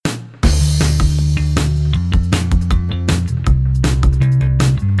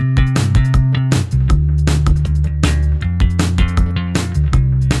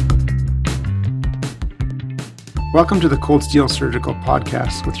Welcome to the Cold Steel Surgical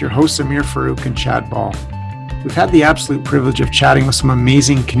Podcast with your hosts Amir Farouk and Chad Ball. We've had the absolute privilege of chatting with some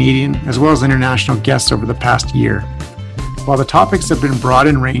amazing Canadian as well as international guests over the past year. While the topics have been broad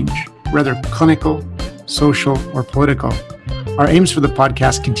in range, whether clinical, social, or political, our aims for the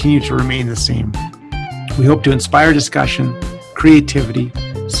podcast continue to remain the same. We hope to inspire discussion, creativity,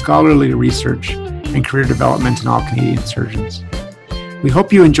 scholarly research, and career development in all Canadian surgeons. We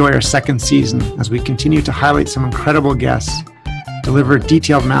hope you enjoy our second season as we continue to highlight some incredible guests, deliver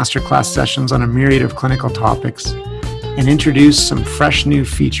detailed masterclass sessions on a myriad of clinical topics, and introduce some fresh new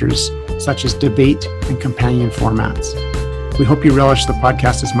features such as debate and companion formats. We hope you relish the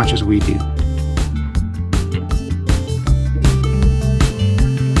podcast as much as we do.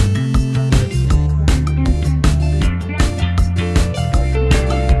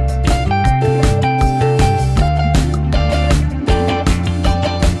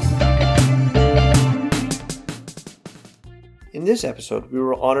 In this episode, we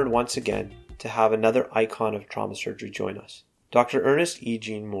were honored once again to have another icon of trauma surgery join us. Dr. Ernest E.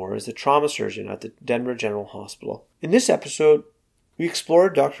 Gene Moore is the trauma surgeon at the Denver General Hospital. In this episode, we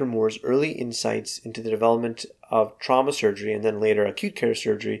explored Dr. Moore's early insights into the development of trauma surgery and then later acute care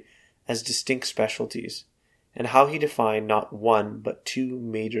surgery as distinct specialties, and how he defined not one but two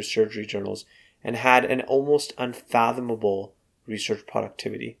major surgery journals and had an almost unfathomable research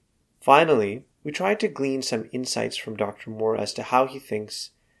productivity. Finally, we tried to glean some insights from Dr. Moore as to how he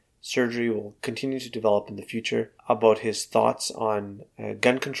thinks surgery will continue to develop in the future, about his thoughts on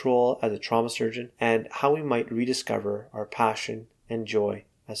gun control as a trauma surgeon, and how we might rediscover our passion and joy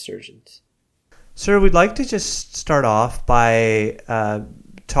as surgeons. Sir, we'd like to just start off by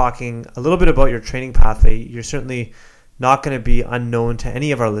talking a little bit about your training pathway. You're certainly not going to be unknown to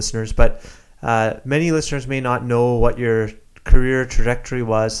any of our listeners, but many listeners may not know what your career trajectory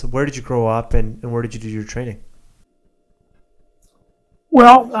was. Where did you grow up and where did you do your training?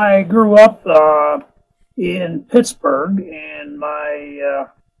 Well, I grew up in Pittsburgh, and my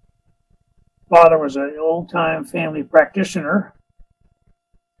father was an old-time family practitioner.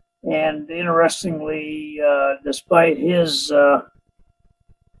 And interestingly, despite his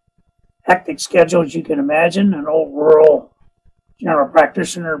hectic schedule, as you can imagine, an old rural general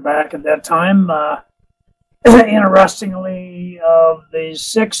practitioner back at that time, interestingly, of the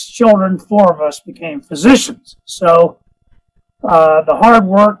 6 children, 4 of us became physicians. So the hard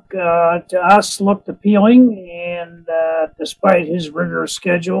work to us looked appealing, and despite his rigorous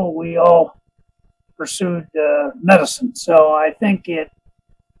schedule, we all pursued medicine. So I think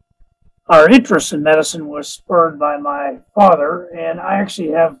our interest in medicine was spurred by my father, and I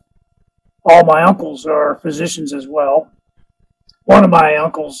actually have all my uncles are physicians as well. One of my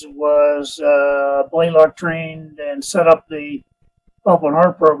uncles was Blaylock trained and set up the open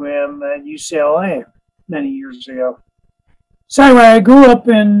heart program at UCLA many years ago. So anyway, I grew up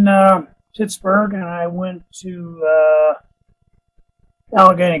in Pittsburgh, and I went to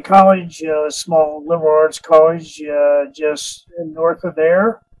Allegheny College, a small liberal arts college just north of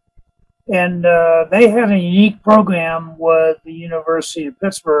there. And they had a unique program with the University of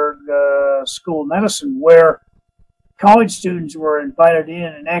Pittsburgh School of Medicine where college students were invited in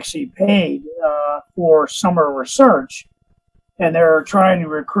and actually paid for summer research. And they were trying to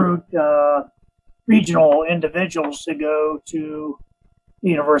recruit regional individuals to go to the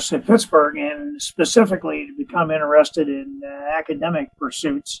University of Pittsburgh and specifically to become interested in academic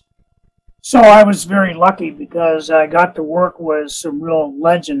pursuits. So I was very lucky because I got to work with some real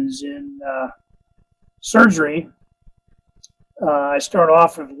legends in surgery. I started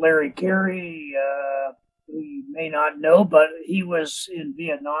off with Larry Carey, who you may not know, but he was in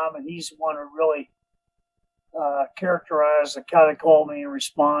Vietnam, and he's the one who really characterized the catecholamine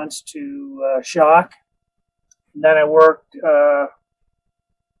response to shock. And then I worked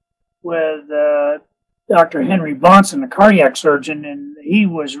with Dr. Henry Bonson, a cardiac surgeon, and he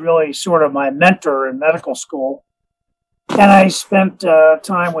was really sort of my mentor in medical school. And I spent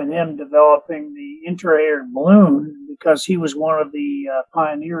time with him developing the intra-aortic balloon because he was one of the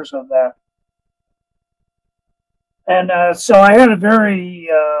pioneers of that. And so I had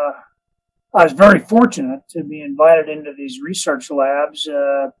I was very fortunate to be invited into these research labs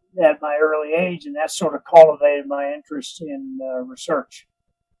at my early age, and that sort of cultivated my interest in research.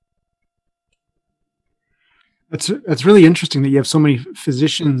 That's really interesting that you have so many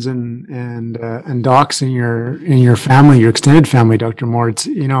physicians and docs in your family, your extended family, Dr. Moore. It's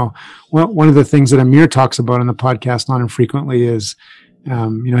one of the things that Amir talks about on the podcast not infrequently is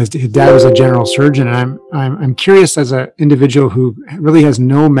his dad was a general surgeon, and I'm curious as an individual who really has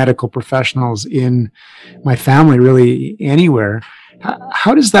no medical professionals in my family really anywhere.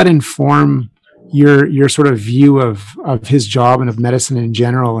 How does that inform your sort of view of his job and of medicine in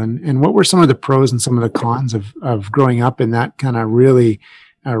general, and what were some of the pros and some of the cons of growing up in that kind of really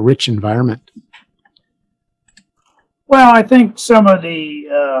rich environment? Well, I think some of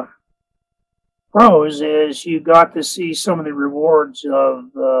the pros is you got to see some of the rewards of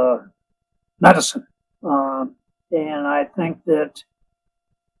medicine. And I think that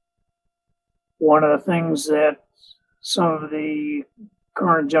one of the things that some of the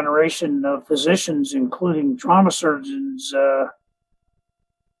current generation of physicians, including trauma surgeons,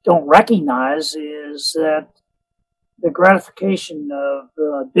 don't recognize is that the gratification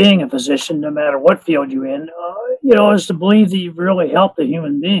of being a physician, no matter what field you're in, is to believe that you've really helped a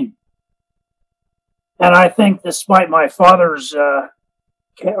human being. And I think despite my father's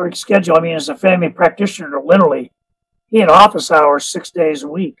schedule, as a family practitioner, literally, he had office hours 6 days a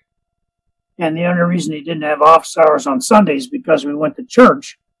week. And the only reason he didn't have office hours on Sundays because we went to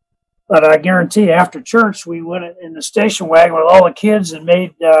church. But I guarantee you, after church, we went in the station wagon with all the kids and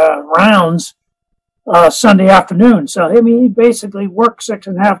made rounds Sunday afternoon. So, he basically worked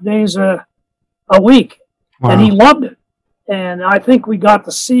 6.5 days a week. Wow. And he loved it. And I think we got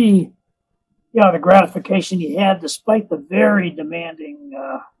to see, the gratification he had despite the very demanding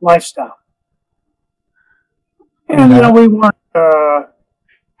lifestyle. And, we weren't,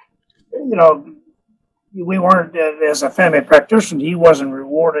 we weren't, as a family practitioner, he wasn't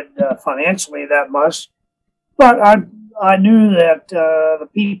rewarded financially that much. But I knew that the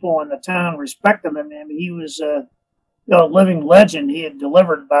people in the town respected him. He was a living legend. He had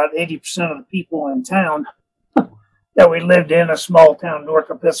delivered about 80% of the people in town that we lived in, a small town north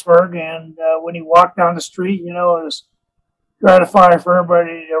of Pittsburgh. And when he walked down the street, it was gratifying for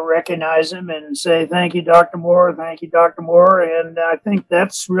everybody to recognize him and say, "Thank you, Dr. Moore. Thank you, Dr. Moore." And I think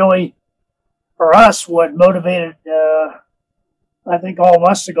that's really, for us, what motivated, I think, all of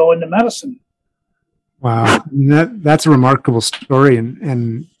us to go into medicine. Wow. That's a remarkable story.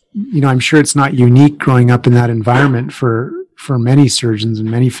 And I'm sure it's not unique growing up in that environment for many surgeons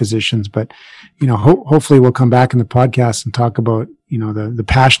and many physicians, but, hopefully we'll come back in the podcast and talk about, the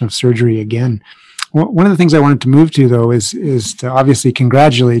passion of surgery again. One of the things I wanted to move to, though, is to obviously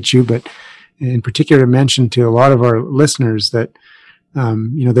congratulate you, but in particular to mention to a lot of our listeners that,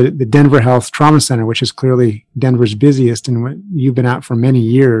 the Denver Health Trauma Center, which is clearly Denver's busiest and what you've been at for many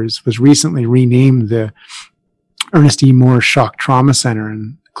years, was recently renamed the Ernest E. Moore Shock Trauma Center.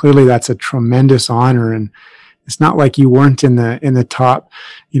 And clearly that's a tremendous honor. And it's not like you weren't in the top,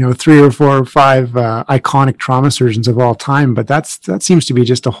 3 or 4 or 5 iconic trauma surgeons of all time, but that seems to be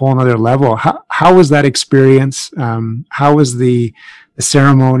just a whole nother level. How was that experience? How was the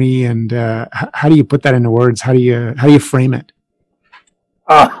ceremony, and how do you put that into words? How do you frame it?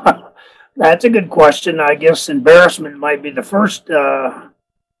 That's a good question. I guess embarrassment might be the first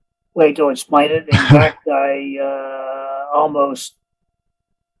way to explain it. In fact, I almost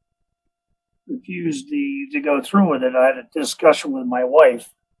refused to go through with it. I had a discussion with my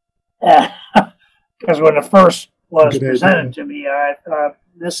wife because when it first was presented to me, I thought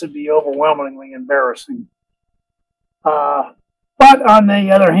this would be overwhelmingly embarrassing. But on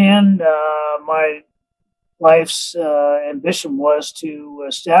the other hand, my life's ambition was to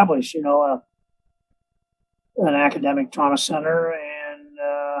establish, an academic trauma center, and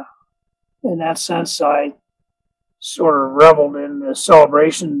in that sense, I sort of reveled in the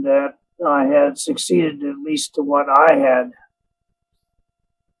celebration that I had succeeded at least to what I had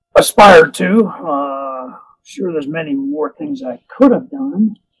aspired to. Sure, there's many more things I could have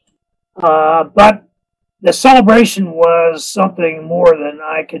done, but the celebration was something more than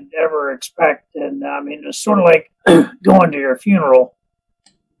I could ever expect. And it was sort of like going to your funeral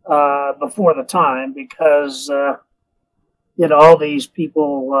before the time, because all these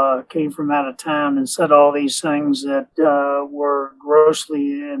people came from out of town and said all these things that were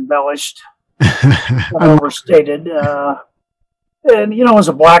grossly embellished, overstated. And, it was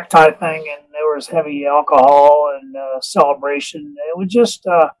a black tie thing, and there was heavy alcohol and celebration. It was just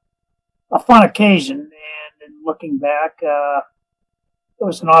a fun occasion. And looking back, it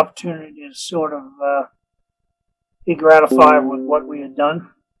was an opportunity to sort of be gratified with what we had done.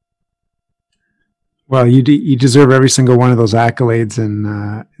 Well, you deserve every single one of those accolades,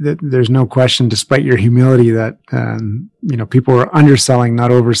 and there's no question, despite your humility, that people were underselling,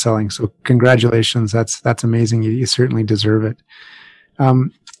 not overselling. So, congratulations! That's amazing. You certainly deserve it.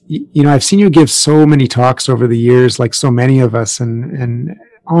 I've seen you give so many talks over the years, like so many of us, and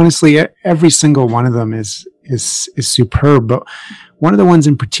honestly, every single one of them is superb. But one of the ones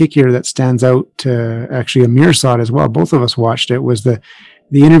in particular that stands out, actually, Amir saw it as well. Both of us watched it. Was the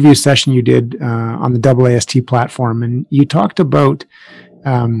interview session you did on the AAST platform, and you talked about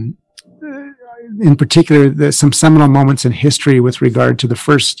in particular, some seminal moments in history with regard to the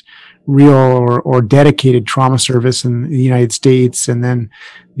first real or dedicated trauma service in the United States, and then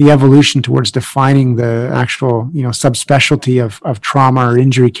the evolution towards defining the actual, subspecialty of trauma or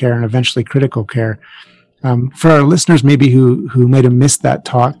injury care and eventually critical care. For our listeners, maybe who might have missed that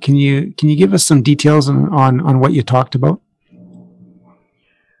talk, can you give us some details on what you talked about?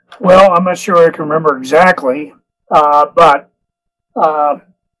 Well, I'm not sure I can remember exactly, but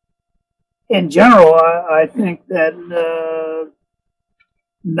in general, I think that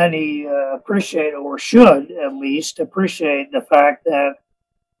many appreciate, or should at least appreciate, the fact that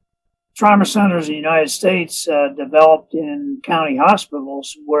trauma centers in the United States developed in county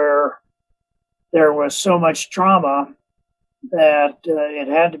hospitals where there was so much trauma that it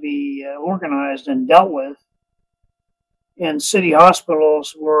had to be organized and dealt with. And city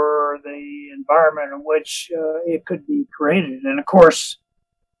hospitals were the environment in which it could be created. And of course,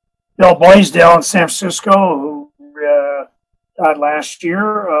 Bill Blaisdell in San Francisco, who died last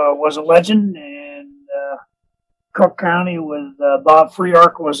year, was a legend. And Cook County with Bob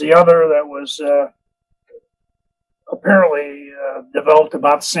Freeark was the other that was apparently developed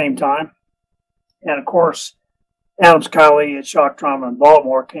about the same time. And of course, Adams Cowley at Shock Trauma in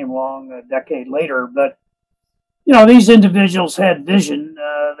Baltimore came along a decade later. But these individuals had vision.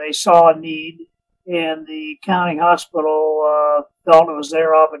 They saw a need, and the county hospital felt it was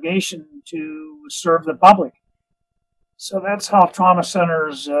their obligation to serve the public. So that's how trauma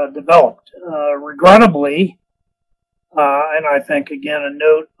centers developed. Regrettably, and I think, again, a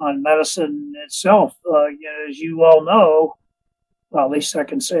note on medicine itself, as you all know, well, at least I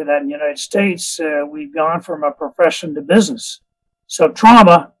can say that in the United States, we've gone from a profession to business. So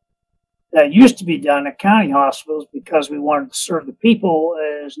trauma that used to be done at county hospitals because we wanted to serve the people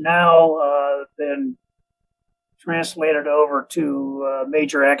is now been translated over to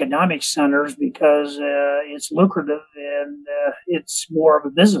major academic centers because it's lucrative and it's more of a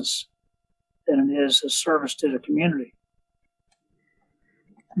business than it is a service to the community.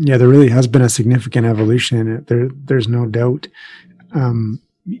 Yeah, there really has been a significant evolution in it. There's no doubt.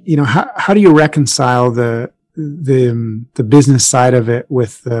 How do you reconcile the business side of it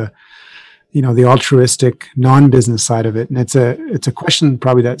with the altruistic non-business side of it? And it's a question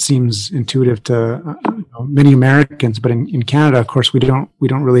probably that seems intuitive to many Americans, but in Canada, of course, we don't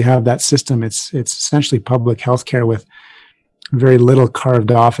really have that system. It's essentially public healthcare with very little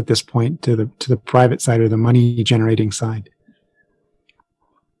carved off at this point to the private side or the money generating side.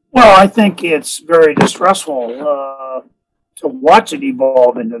 Well, I think it's very distressful to watch it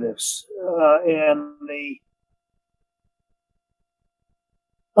evolve into this, and the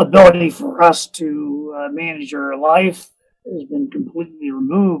ability for us to manage our life has been completely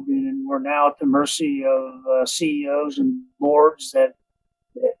removed, and we're now at the mercy of CEOs and boards that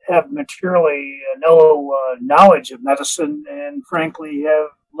have materially no knowledge of medicine and frankly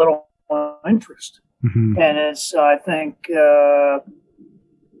have little interest. Mm-hmm. And it's, I think,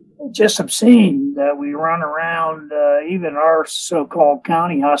 just obscene that we run around, even our so-called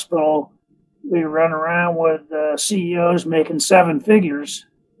county hospital, we run around with CEOs making seven figures.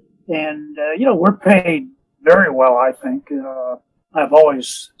 And, we're paid very well, I think. I've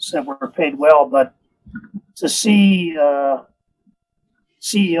always said we're paid well, but to see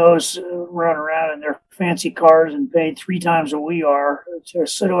CEOs run around in their fancy cars and paid 3 times what we are to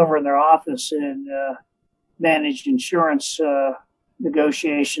sit over in their office and manage insurance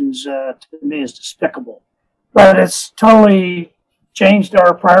negotiations, to me is despicable. But it's totally changed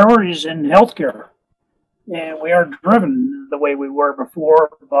our priorities in healthcare. And we aren't driven the way we were before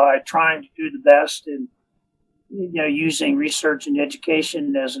by trying to do the best and, using research and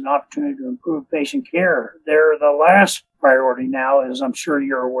education as an opportunity to improve patient care. They're the last priority now, as I'm sure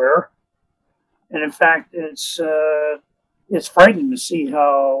you're aware. And in fact, it's frightening to see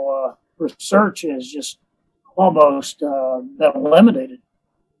how research is just almost been eliminated.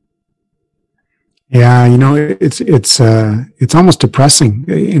 Yeah, it's almost depressing.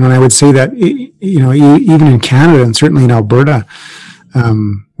 And I would say that, even in Canada and certainly in Alberta,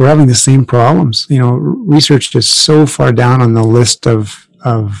 we're having the same problems. Research is so far down on the list of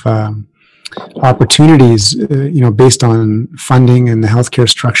opportunities, based on funding and the healthcare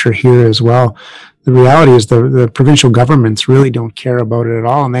structure here as well. The reality is the provincial governments really don't care about it at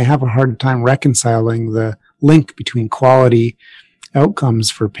all, and they have a hard time reconciling the link between quality outcomes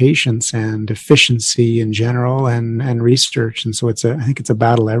for patients and efficiency in general and research. And so I think it's a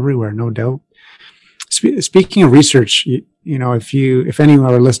battle everywhere, no doubt. Speaking of research, if any of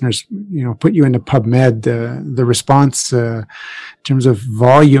our listeners, put you into PubMed, the response in terms of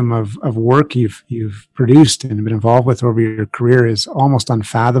volume of work you've produced and been involved with over your career is almost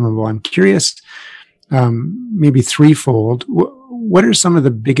unfathomable. I'm curious, maybe threefold. What are some of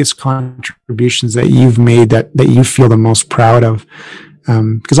the biggest contributions that you've made that you feel the most proud of?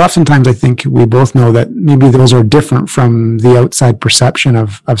 Because oftentimes I think we both know that maybe those are different from the outside perception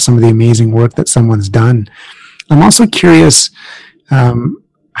of some of the amazing work that someone's done. I'm also curious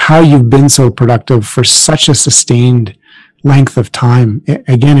how you've been so productive for such a sustained length of time.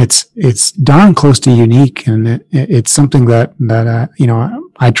 Again, it's darn close to unique, and it's something that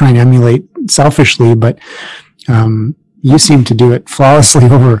I try and emulate selfishly, but you seem to do it flawlessly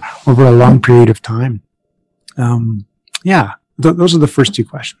over a long period of time. Those are the first two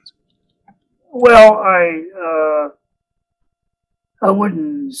questions. Well, I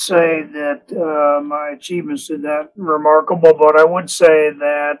wouldn't say that my achievements are that remarkable, but I would say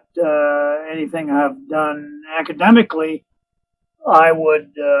that anything I've done academically, I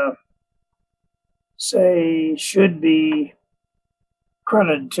would say should be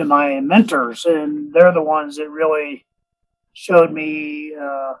credited to my mentors, and they're the ones that really showed me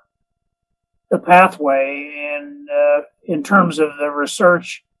the pathway. And in terms of the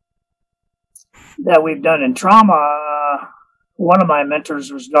research that we've done in trauma, one of my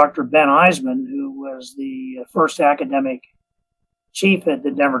mentors was Dr. Ben Eisman, who was the first academic chief at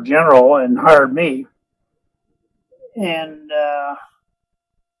the Denver General and hired me. And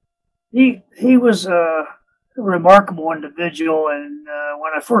he was a remarkable individual. And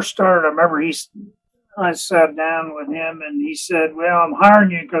when I first started, I remember I sat down with him and he said, "Well, I'm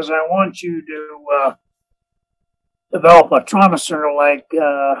hiring you because I want you to develop a trauma center like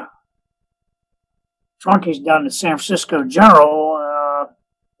Trunky's done at San Francisco General."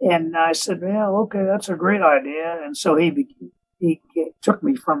 And I said, "Well, okay, that's a great idea." And so he took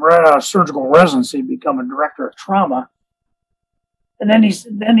me from right out of surgical residency to become a director of trauma. And then he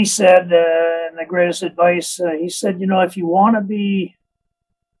said, and the greatest advice, he said, if you want to be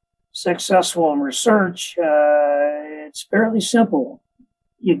successful in research, it's fairly simple.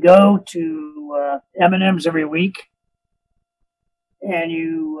 You go to M&M's every week, and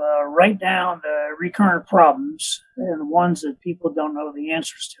you write down the recurrent problems and the ones that people don't know the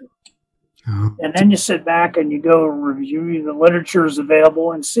answers to. Oh. And then you sit back and you go review the literatures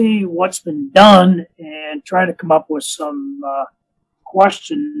available and see what's been done and try to come up with some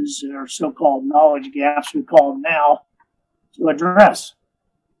questions or so-called knowledge gaps, we call them now, to address.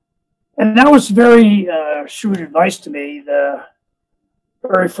 And that was very shrewd advice to me. The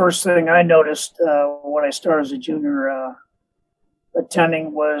very first thing I noticed when I started as a junior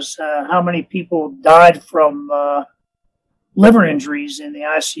attending was how many people died from liver injuries in the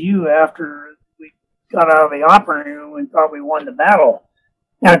ICU after we got out of the operating room and thought we won the battle.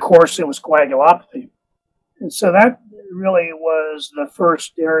 And of course, it was coagulopathy. And so that really was the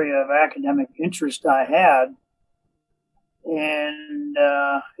first area of academic interest I had. And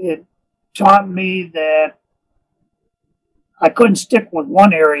it taught me that I couldn't stick with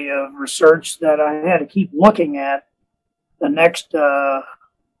one area of research, that I had to keep looking at the next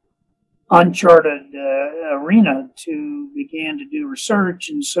uncharted arena to begin to do research.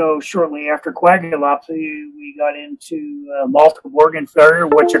 And so shortly after coagulopathy, we got into multiple organ failure,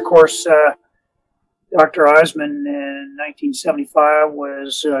 which of course Dr. Eisman in 1975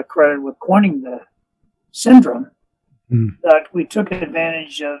 was credited with coining the syndrome. But we took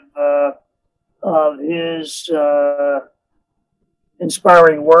advantage of his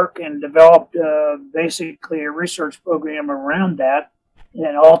inspiring work and developed basically a research program around that.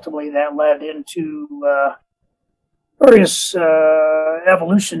 And ultimately that led into various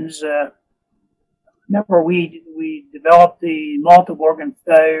evolutions. Remember, we developed the multiple organ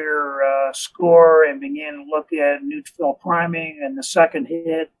failure score and began to look at neutrophil priming and the second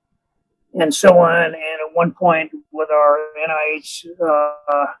hit and so on. And at one point with our NIH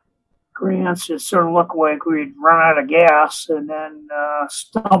grants, it sort of looked like we'd run out of gas, and then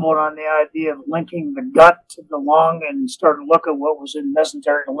stumbled on the idea of linking the gut to the lung and started to look at what was in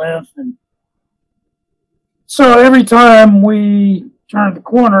mesenteric lymph. And so every time we turned the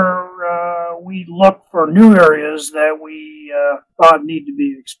corner, we looked for new areas that we thought need to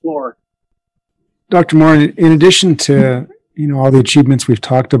be explored. Dr. Moore, in addition to all the achievements we've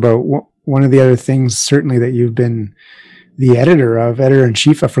talked about, one of the other things certainly that you've been the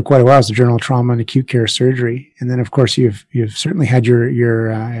editor-in-chief of for quite a while is the Journal of Trauma and Acute Care Surgery, and then of course you've certainly had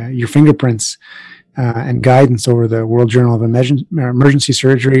your fingerprints and guidance over the World Journal of Emergency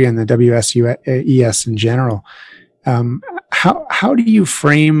Surgery and the WSUES in general. How how do you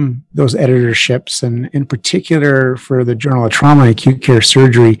frame those editorships, and in particular for the Journal of Trauma and Acute Care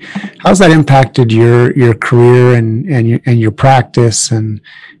Surgery? How's that impacted your career and your practice, and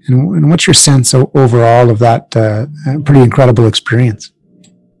what's your sense overall of that pretty incredible experience?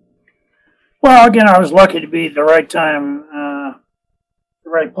 Well, again, I was lucky to be at the right time, the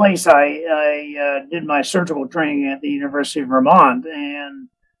right place. I did my surgical training at the University of Vermont, and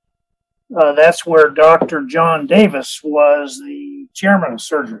that's where Dr. John Davis was the chairman of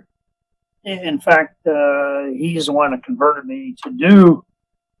surgery. In fact, he's the one that converted me to do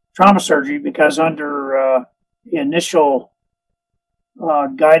trauma surgery, because under the initial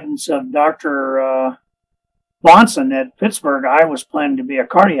guidance of Dr. Bonson at Pittsburgh, I was planning to be a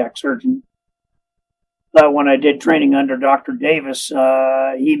cardiac surgeon. But when I did training under Dr. Davis,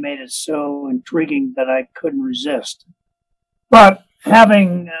 he made it so intriguing that I couldn't resist. But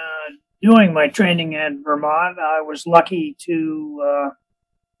doing my training at Vermont, I was lucky to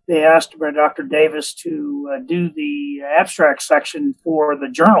be asked by Dr. Davis to do the abstract section for the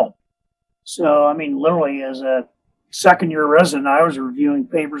journal. So, I mean, literally as a second-year resident, I was reviewing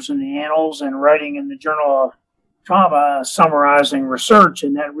papers in the annals and writing in the Journal of Trauma, summarizing research,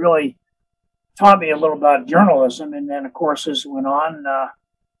 and that really taught me a little about journalism. And then, of course, as it went on,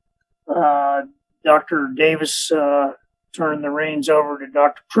 Dr. Davis turned the reins over to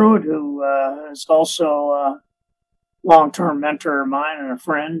Dr. Pruitt, who is also a long-term mentor of mine and a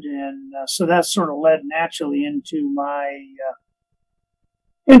friend. And so that sort of led naturally into my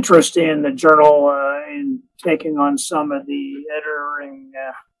interest in the journal, in taking on some of the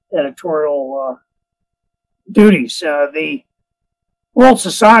editorial duties. The World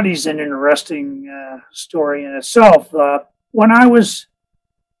Society is an interesting story in itself. When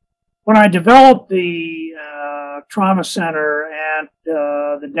I developed the trauma center at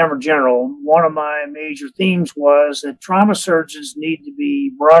the Denver General, one of my major themes was that trauma surgeons need to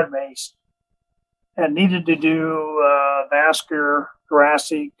be broad-based and needed to do vascular,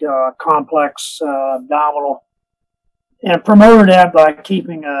 thoracic, complex, abdominal, and promoted that by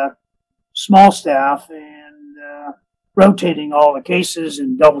keeping a small staff and rotating all the cases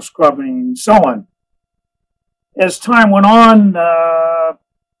and double scrubbing and so on. As time went on,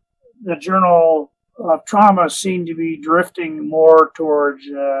 the Journal of Trauma seemed to be drifting more towards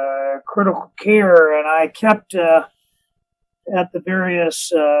critical care, and I kept at the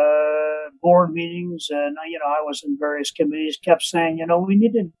various board meetings, and I was in various committees, kept saying, we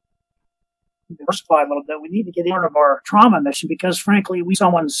need to diversify a little bit. We need to get part of our trauma mission, because frankly,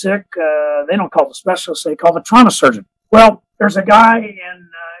 someone's sick, they don't call the specialist, they call the trauma surgeon. Well, there's a guy in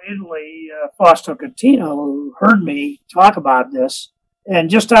Italy, Fausto Catino, who heard me talk about this.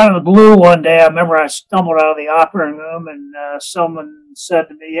 And just out of the blue one day, I remember I stumbled out of the operating room, and someone said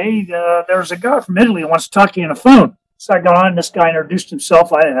to me, "Hey, there's a guy from Italy who wants to talk to you on the phone." So I got on, this guy introduced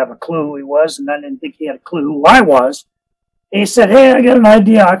himself. I didn't have a clue who he was, and I didn't think he had a clue who I was. And he said, "Hey, I got an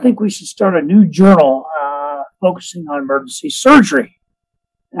idea. I think we should start a new journal focusing on emergency surgery.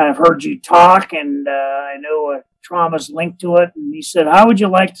 And I've heard you talk, and I know trauma's linked to it." And he said, "How would you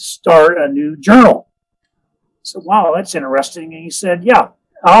like to start a new journal?" I said, "Wow, that's interesting." And he said, "Yeah,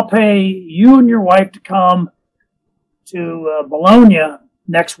 I'll pay you and your wife to come to Bologna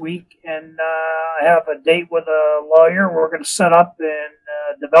next week, and I have a date with a lawyer. We're going to set up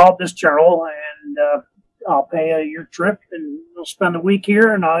and develop this journal, and I'll pay your trip, and we'll spend the week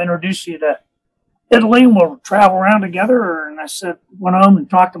here, and I'll introduce you to Italy, and we'll travel around together." And I went home and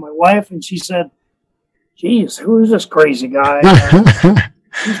talked to my wife, and she said, "Geez, who is this crazy guy?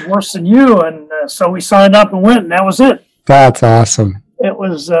 He's worse than you." And so we signed up and went, and that was it. That's awesome. It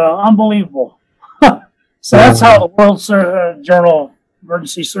was unbelievable. So that's how the World Journal of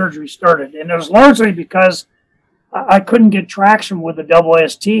Emergency Surgery started. And it was largely because I couldn't get traction with the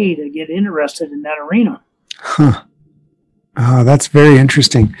AAST to get interested in that arena. Huh. Oh, that's very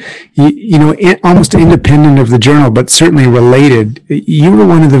interesting. Almost independent of the journal, but certainly related. You were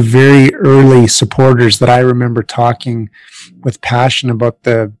one of the very early supporters that I remember talking with passion about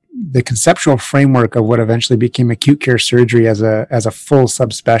the conceptual framework of what eventually became acute care surgery as a full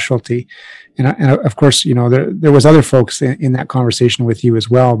subspecialty. And of course, there was other folks in that conversation with you as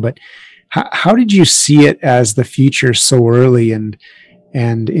well. But how did you see it as the future so early, and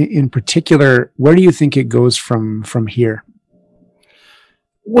in particular, where do you think it goes from here?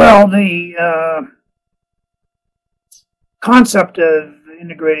 Well, the concept of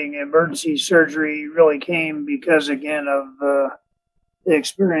integrating emergency surgery really came because, again, of the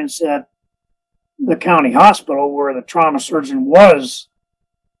experience at the county hospital, where the trauma surgeon was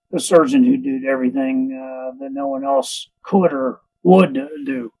the surgeon who did everything that no one else could or would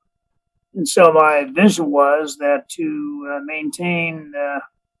do. And so my vision was that to maintain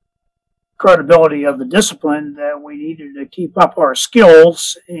credibility of the discipline, that we needed to keep up our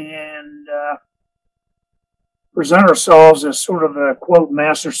skills and present ourselves as sort of a, quote,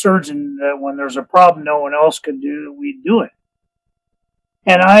 master surgeon, that when there's a problem no one else could do, we'd do it.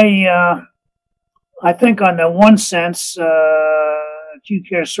 And I think on the one sense, acute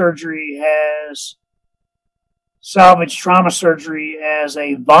care surgery has salvaged trauma surgery as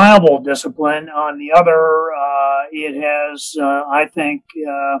a viable discipline. On the other, it has, I think,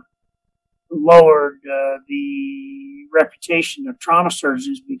 lowered the reputation of trauma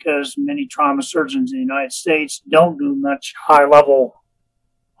surgeons, because many trauma surgeons in the United States don't do much high-level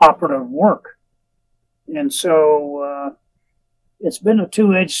operative work. And so it's been a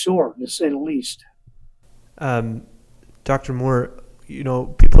two-edged sword, to say the least. Dr. Moore,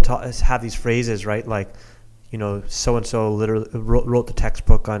 people have these phrases, right? Like, so-and-so literally wrote the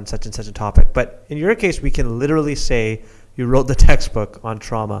textbook on such and such a topic. But in your case, we can literally say you wrote the textbook on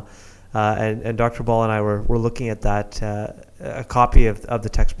trauma. And Dr. Ball and I were looking at that, a copy of the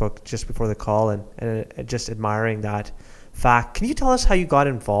textbook just before the call, and just admiring that fact. Can you tell us how you got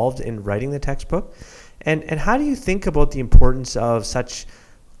involved in writing the textbook? And how do you think about the importance of such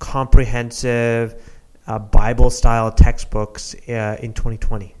comprehensive Bible-style textbooks in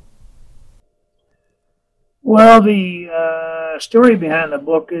 2020? Well, the story behind the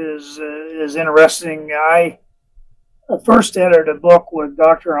book is interesting. I first edited a book with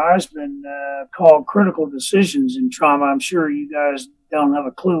Dr. Eisman called Critical Decisions in Trauma. I'm sure you guys don't have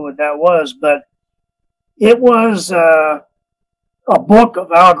a clue what that was, but it was a book of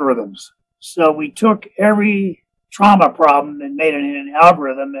algorithms. So we took every trauma problem and made it in an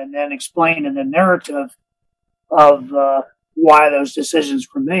algorithm, and then explained in the narrative of why those decisions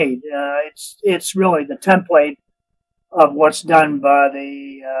were made. It's really the template of what's done by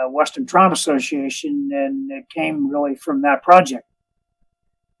the Western Trauma Association, and it came really from that project.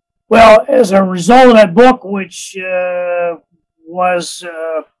 Well, as a result of that book, which was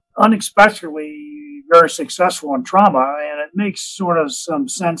unexpectedly very successful in trauma, and it makes sort of some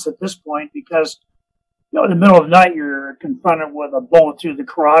sense at this point, because in the middle of the night you're confronted with a bullet through the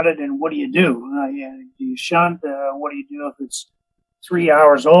carotid, and what do you do? Do you shunt? What do you do if it's 3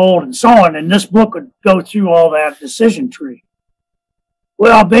 hours old, and so on? And this book would go through all that decision tree.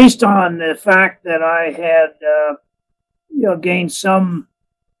 Well, based on the fact that I had gained some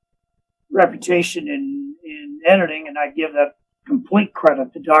reputation in editing, and I give that complete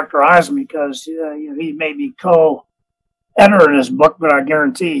credit to Dr. Eisman, because he made me co-editor in his book, but I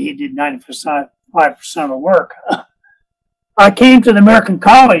guarantee he did 95% of the work. I came to the American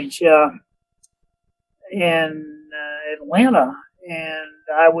College in Atlanta, and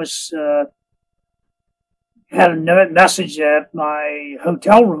I had a message at my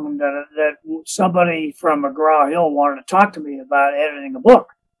hotel room that somebody from McGraw-Hill wanted to talk to me about editing a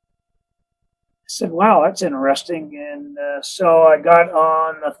book. I said, wow, that's interesting. And so I got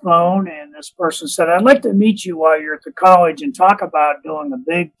on the phone, and this person said, I'd like to meet you while you're at the college and talk about doing a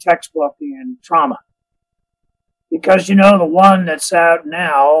big textbook in trauma. Because, the one that's out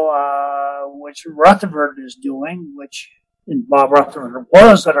now, which Rutherford is doing, and Bob Rutherford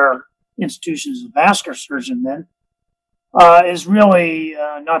was at our institution as a vascular surgeon then, is really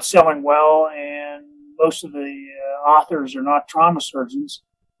not selling well, and most of the authors are not trauma surgeons.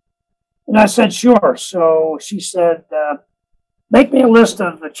 And I said, sure. So she said, make me a list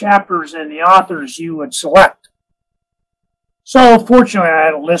of the chapters and the authors you would select. So fortunately, I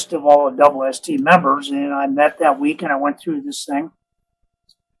had a list of all the SST members, and I met that week, and I went through this thing.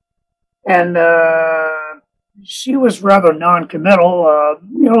 And she was rather non-committal.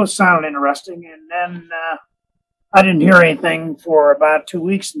 It sounded interesting. And then I didn't hear anything for about 2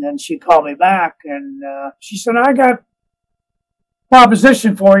 weeks, and then she called me back, and she said, I got a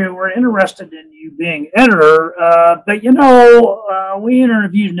proposition for you. We're interested in you being editor, but we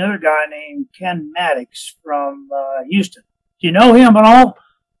interviewed another guy named Ken Maddox from Houston. Do you know him at all?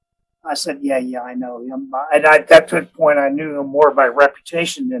 I said, yeah, I know him. And at that point, I knew him more by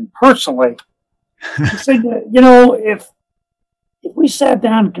reputation than personally. He said, if we sat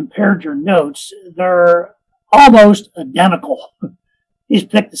down and compared your notes, they're almost identical. He's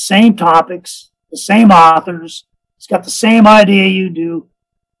picked the same topics, the same authors. He's got the same idea you do.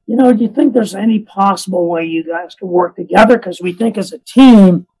 Do you think there's any possible way you guys could work together? Because we think as a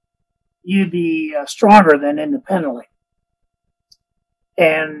team, you'd be stronger than independently.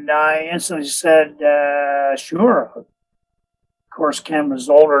 And I instantly said, sure. Of course, Ken was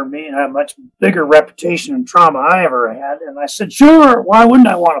older than me and had a much bigger reputation in trauma I ever had. And I said, sure, why wouldn't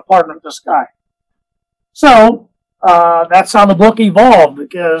I want to partner with this guy? So that's how the book evolved,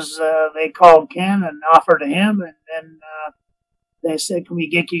 because they called Ken and offered to him, and then they said, "Can we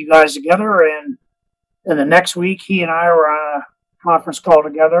get you guys together?" And the next week, he and I were on a conference call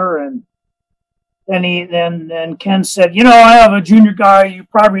together, and then Ken said, "I have a junior guy you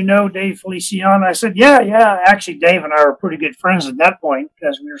probably know, Dave Feliciano." I said, "Yeah. Actually, Dave and I were pretty good friends at that point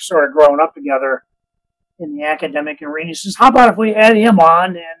because we were sort of growing up together in the academic arena." He says, "How about if we add him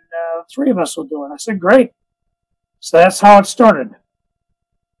on and three of us will do it?" I said, "Great." So that's how it started.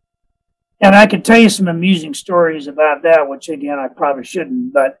 And I could tell you some amusing stories about that, which again, I probably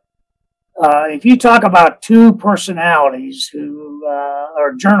shouldn't. But if you talk about two personalities who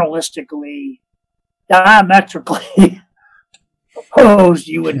are journalistically diametrically opposed,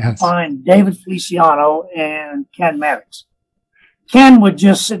 you would find David Feliciano and Ken Maddox. Ken would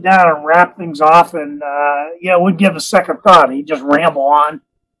just sit down and wrap things off and, would give a second thought. He'd just ramble on.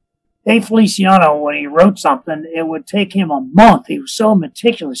 Dave Feliciano, when he wrote something, it would take him a month. He was so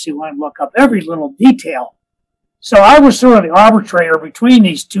meticulous. He wanted to look up every little detail. So I was sort of the arbitrator between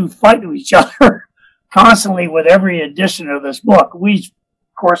these two, fighting with each other constantly with every edition of this book. We,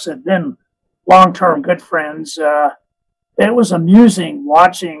 of course, had been long-term good friends. It was amusing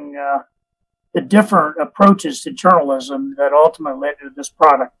watching the different approaches to journalism that ultimately led to this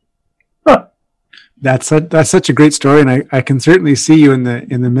product. That's such a great story, and I can certainly see you in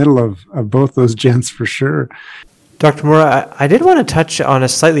the middle of both those gents for sure. Dr. Moore, I did want to touch on a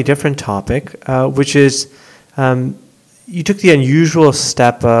slightly different topic, which is you took the unusual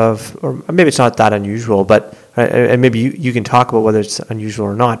step of, or maybe it's not that unusual, but and maybe you can talk about whether it's unusual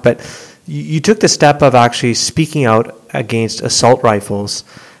or not, but you took the step of actually speaking out against assault rifles,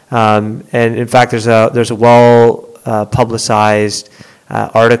 and in fact, there's a well publicized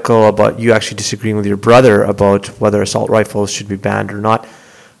article about you actually disagreeing with your brother about whether assault rifles should be banned or not.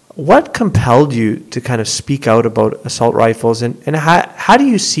 What compelled you to kind of speak out about assault rifles, and how do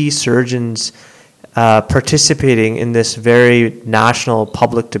you see surgeons participating in this very national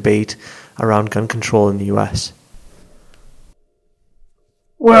public debate around gun control in the U.S.?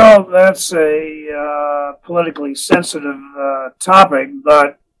 Well, that's a politically sensitive topic,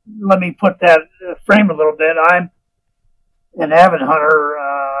 but let me put that frame a little bit. I'm an avid hunter.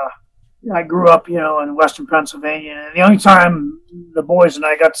 I grew up, in Western Pennsylvania, and the only time the boys and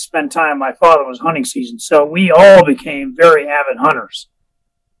I got to spend time with my father was hunting season. So we all became very avid hunters,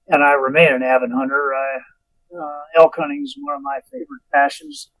 and I remain an avid hunter. Elk hunting is one of my favorite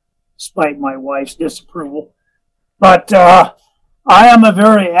passions, despite my wife's disapproval. But I am a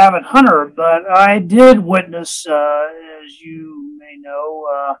very avid hunter, but I did witness, as you may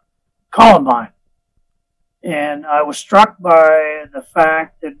know, Columbine. And I was struck by the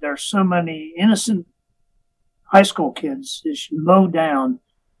fact that there's so many innocent high school kids just mowed down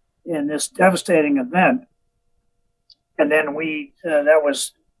in this devastating event. And then that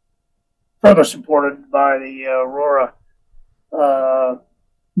was further supported by the Aurora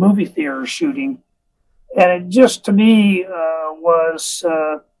movie theater shooting. And it just, to me, was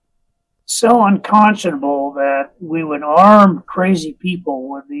so unconscionable that we would arm crazy people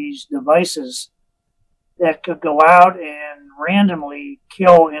with these devices that could go out and randomly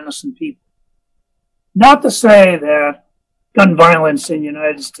kill innocent people. Not to say that gun violence in the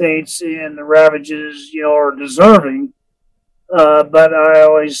United States and the ravages, are deserving, but I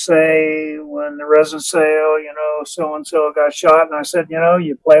always say when the residents say, so-and-so got shot, and I said,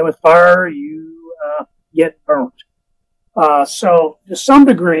 you play with fire, you get burnt. So to some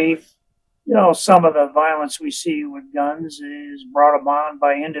degree, some of the violence we see with guns is brought about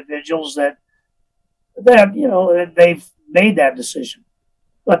by individuals that they've made that decision.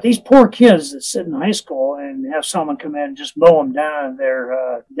 But these poor kids that sit in high school and have someone come in and just mow them down at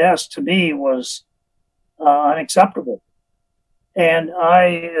their desk, to me, was unacceptable. And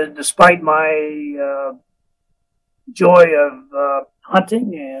I, despite my joy of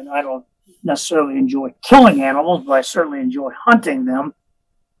hunting, and I don't necessarily enjoy killing animals, but I certainly enjoy hunting them,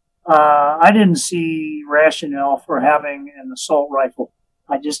 I didn't see rationale for having an assault rifle.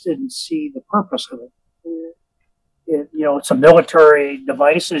 I just didn't see the purpose of it. It's a military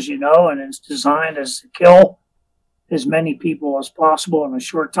device, as you know, and it's designed to kill as many people as possible in a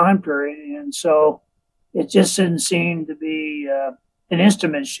short time period. And so it just didn't seem to be an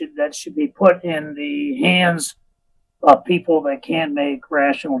instrument that should be put in the hands of people that can't make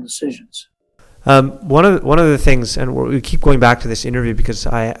rational decisions. One of the things, and we keep going back to this interview because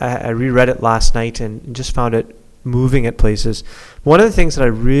I reread it last night and just found it moving at places. One of the things that I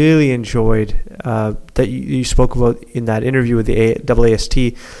really enjoyed that you spoke about in that interview with the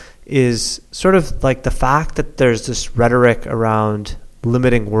AAST is sort of like the fact that there's this rhetoric around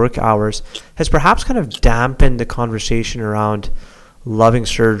limiting work hours has perhaps kind of dampened the conversation around loving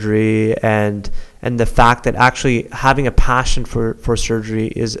surgery and the fact that actually having a passion for surgery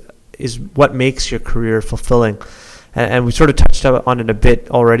is what makes your career fulfilling. And we sort of touched on it a bit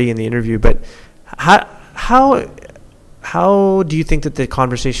already in the interview, but how do you think that the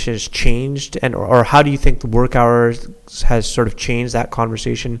conversation has changed, or how do you think the work hours has sort of changed that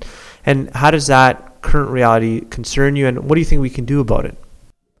conversation, and how does that current reality concern you, and what do you think we can do about it?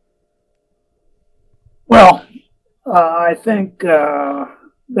 Well, I think there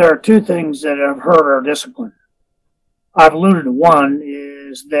are two things that have hurt our discipline. I've alluded to one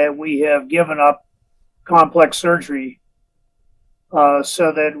is that we have given up complex surgery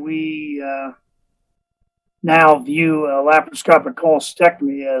so that we now view a laparoscopic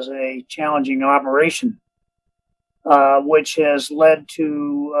cholecystectomy as a challenging operation, which has led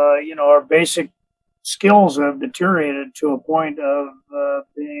to, our basic skills have deteriorated to a point of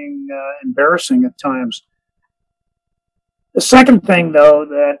being embarrassing at times. The second thing, though,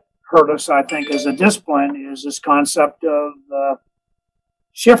 that hurt us, I think, as a discipline is this concept of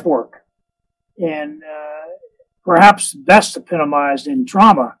shift work. And perhaps best epitomized in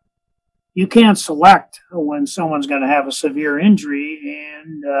trauma. You can't select when someone's going to have a severe injury,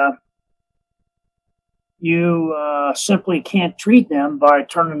 and you simply can't treat them by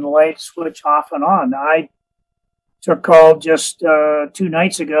turning the light switch off and on. I took call just 2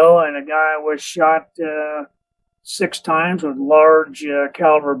 nights ago, and a guy was shot 6 times with large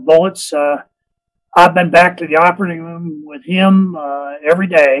caliber bullets. I've been back to the operating room with him every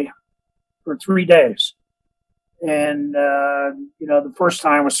day for 3 days. And, the first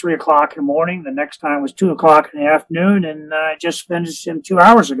time was 3 o'clock in the morning. The next time was 2 o'clock in the afternoon. And I just finished him 2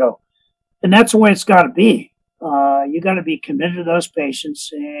 hours ago. And that's the way it's got to be. You got to be committed to those patients,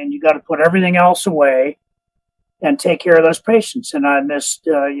 and you got to put everything else away and take care of those patients. And I missed,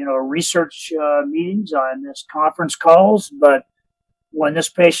 research meetings. I missed conference calls. But when this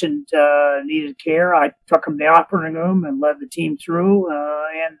patient needed care, I took him to the operating room and led the team through.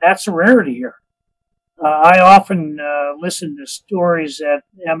 And that's a rarity here. I often listen to stories at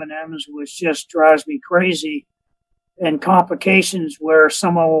M&M's, which just drives me crazy, and complications where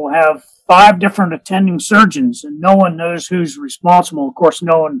someone will have 5 different attending surgeons and no one knows who's responsible. Of course,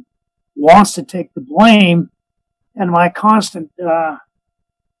 no one wants to take the blame. And my constant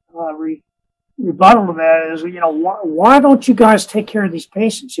rebuttal to that is, why don't you guys take care of these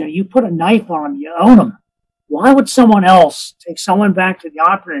patients? You put a knife on them, you own them. Why would someone else take someone back to the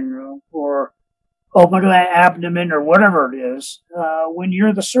operating room for open the abdomen or whatever it is when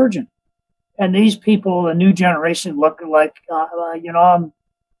you're the surgeon? And these people, the new generation, look like, I'm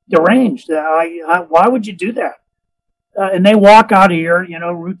deranged. Why would you do that? And they walk out of here,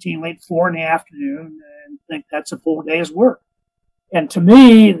 routinely at 4 in the afternoon and think that's a full day's work. And to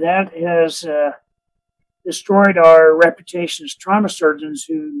me, that has destroyed our reputation as trauma surgeons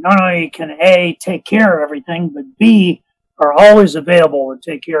who not only can A, take care of everything, but B, are always available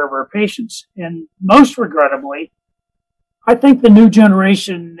to take care of our patients. And most regrettably, I think the new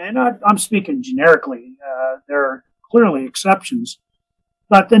generation, and I'm speaking generically, there are clearly exceptions,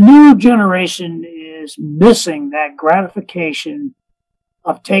 but the new generation is missing that gratification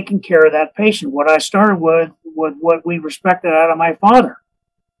of taking care of that patient. What I started with what we respected out of my father.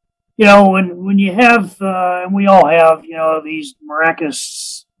 When you have, and we all have, these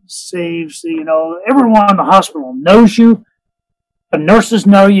miraculous saves, everyone in the hospital knows you. The nurses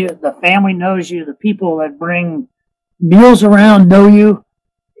know you. The family knows you. The people that bring meals around know you.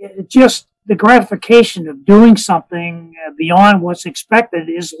 Just the gratification of doing something beyond what's expected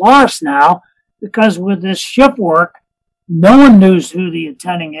is lost now, because with this shift work, no one knows who the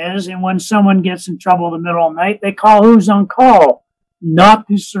attending is. And when someone gets in trouble in the middle of the night, they call who's on call, not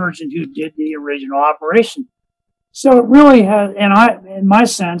the surgeon who did the original operation. So it really has, in my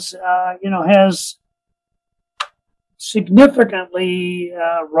sense, has significantly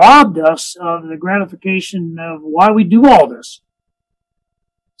robbed us of the gratification of why we do all this.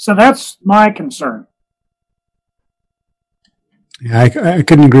 So that's my concern. Yeah, I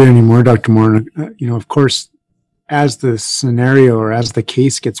couldn't agree anymore, Dr. Moore. Of course, as the scenario or as the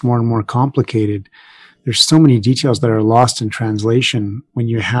case gets more and more complicated, there's so many details that are lost in translation when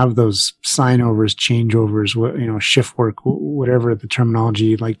you have those sign-overs, changeovers, shift work, whatever the terminology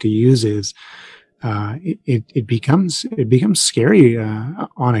you'd like to use is. It becomes scary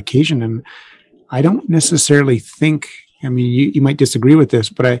on occasion, and I don't necessarily think. I mean, you might disagree with this,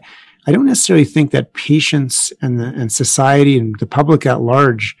 but I don't necessarily think that patients and society and the public at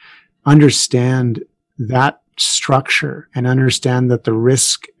large understand that structure and understand that the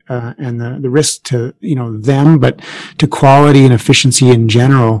risk and the risk to, them, but to quality and efficiency in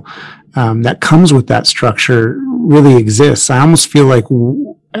general, that comes with that structure really exists. I almost feel like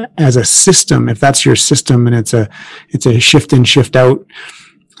as a system, if that's your system and it's a shift in, shift out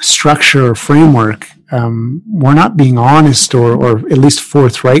structure or framework, we're not being honest or at least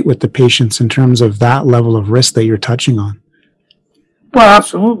forthright with the patients in terms of that level of risk that you're touching on. Well,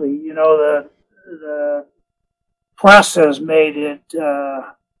 absolutely. The press has made it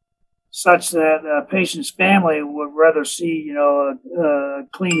such that a patient's family would rather see, a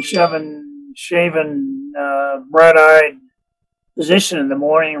clean-shaven, bright-eyed physician in the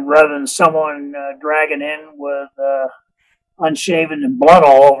morning rather than someone dragging in with unshaven and blood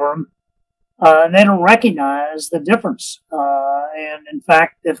all over them. And they don't recognize the difference. And in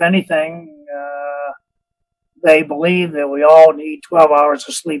fact, if anything, they believe that we all need 12 hours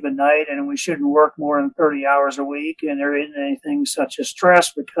of sleep at night and we shouldn't work more than 30 hours a week. And there isn't anything such as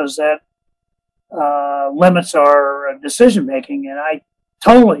stress because that limits our decision making. And I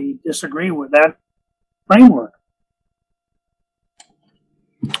totally disagree with that framework.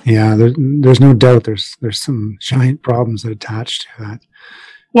 Yeah, there's no doubt there's some giant problems that attach to that.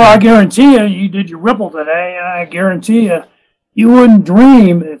 Well, I guarantee you did your Ripple today, and I guarantee you wouldn't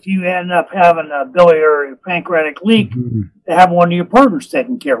dream if you ended up having a biliary or pancreatic leak to have one of your partners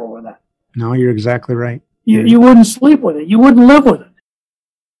taking care of that. No, you're exactly right. You wouldn't sleep with it. You wouldn't live with it.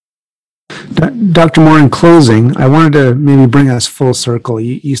 Dr. Moore, in closing, I wanted to maybe bring us full circle.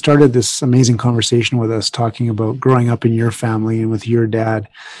 You started this amazing conversation with us talking about growing up in your family and with your dad.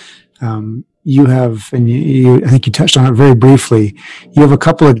 You have, and I think you touched on it very briefly, you have a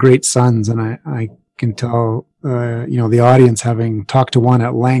couple of great sons, and I can tell, the audience, having talked to one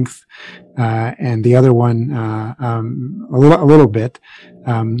at length and the other one a little bit,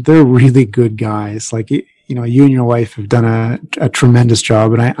 they're really good guys. Like, you and your wife have done a tremendous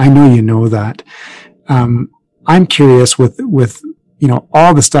job, and I know you know that. I'm curious with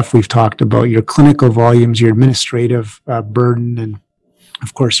all the stuff we've talked about, your clinical volumes, your administrative burden, and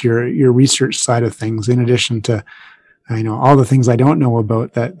of course your research side of things, in addition to all the things I don't know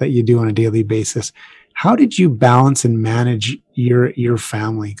about that you do on a daily basis. How did you balance and manage your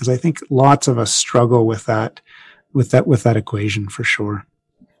family? Because I think lots of us struggle with that equation for sure.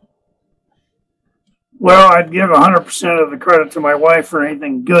 Well, I'd give 100% of the credit to my wife for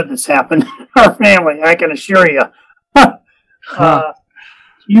anything good that's happened in our family. I can assure you.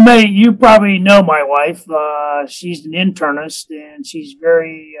 You probably know my wife. She's an internist, and she's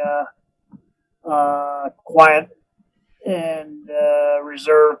very quiet and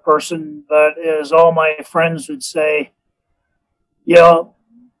reserved person. But as all my friends would say, I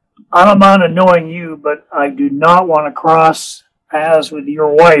don't mind annoying you, but I do not want to cross paths with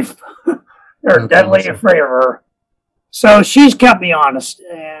your wife. They're deadly afraid of her. So she's kept me honest.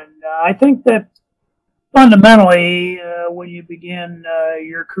 And I think that fundamentally, when you begin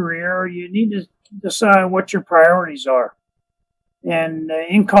your career, you need to decide what your priorities are. And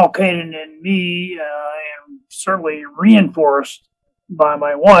inculcated in me, and certainly reinforced by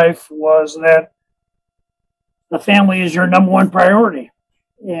my wife, was that the family is your number one priority.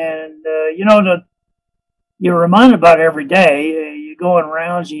 And, you're reminded about it every day. You go in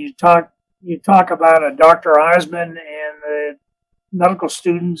rounds and you talk about a Dr. Eisman, and the medical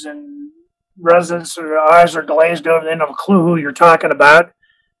students and residents, their eyes are glazed over. They don't have a clue who you're talking about.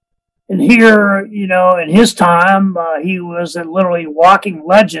 And here, in his time, he was a literally walking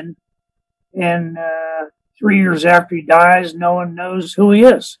legend. And 3 years after he dies, no one knows who he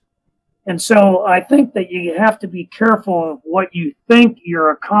is. And so I think that you have to be careful of what you think you're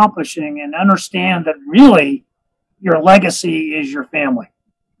accomplishing and understand that really your legacy is your family.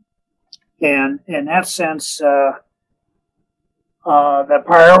 And in that sense, the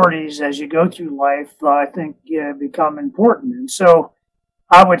priorities as you go through life, I think, become important. And so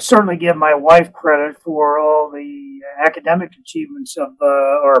I would certainly give my wife credit for all the academic achievements of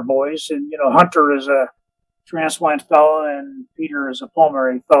our boys. And, Hunter is a transplant fellow and Peter is a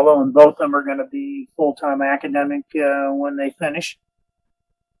pulmonary fellow, and both of them are going to be full-time academic when they finish.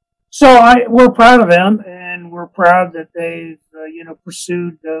 So we're proud of them, and we're proud that they've,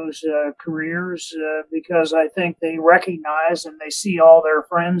 pursued those careers because I think they recognize and they see all their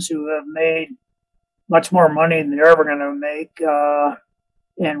friends who have made much more money than they're ever going to make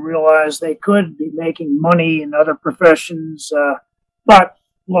and realize they could be making money in other professions, but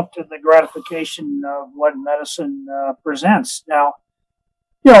look to the gratification of what medicine presents. Now,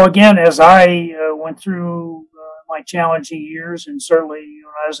 again, as I went through my challenging years, and certainly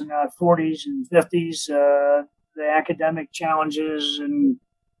when I was in the 40s and 50s, the academic challenges and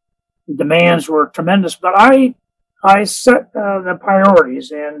demands were tremendous. But I I set the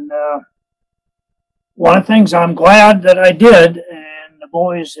priorities, and one of the things I'm glad that I did, and the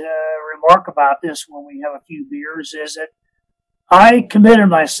boys remark about this when we have a few beers, is that I committed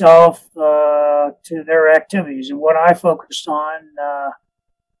myself to their activities and what I focused on,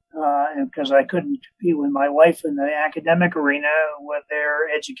 because I couldn't compete with my wife in the academic arena with their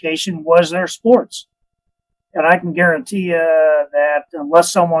education, was their sports. And I can guarantee you that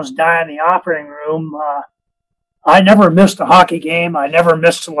unless someone's dying in the operating room, I never missed a hockey game. I never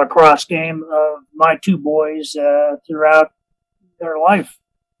missed a lacrosse game of my two boys throughout their life.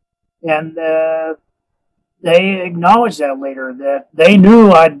 And they acknowledged that later, that they knew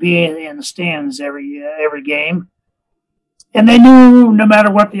I'd be in the stands every game. And they knew no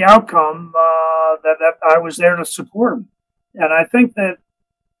matter what the outcome, that I was there to support them. And I think that,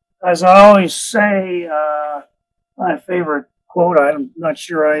 as I always say, my favorite quote, I'm not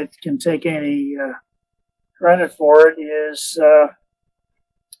sure I can take any credit for it, is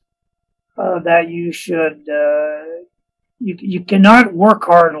that you should, you cannot work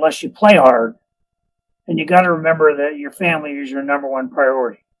hard unless you play hard. And you got to remember that your family is your number one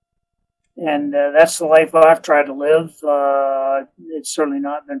priority. And that's the life I've tried to live. It's certainly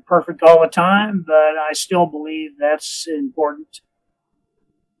not been perfect all the time, but I still believe that's important.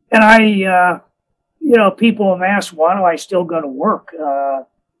 And people have asked, why do I still go to work? I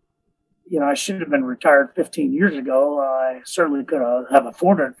should have been retired 15 years ago. I certainly could have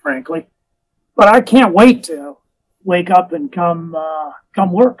afforded it, frankly. But I can't wait to wake up and come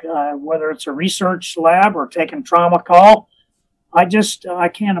work, whether it's a research lab or taking trauma call. I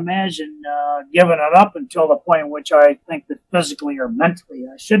can't imagine giving it up until the point in which I think that physically or mentally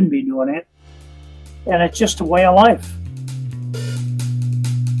I shouldn't be doing it. And it's just a way of life.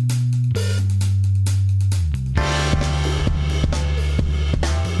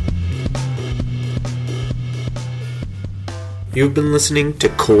 You've been listening to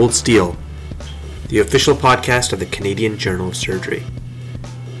Cold Steel, the official podcast of the Canadian Journal of Surgery.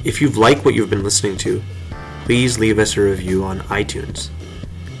 If you've liked what you've been listening to, please leave us a review on iTunes.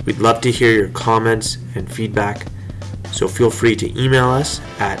 We'd love to hear your comments and feedback, so feel free to email us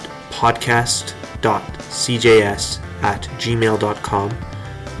at podcast.cjs@gmail.com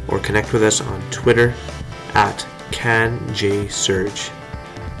or connect with us on Twitter @CanJSurge.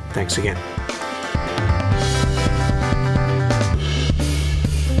 Thanks again.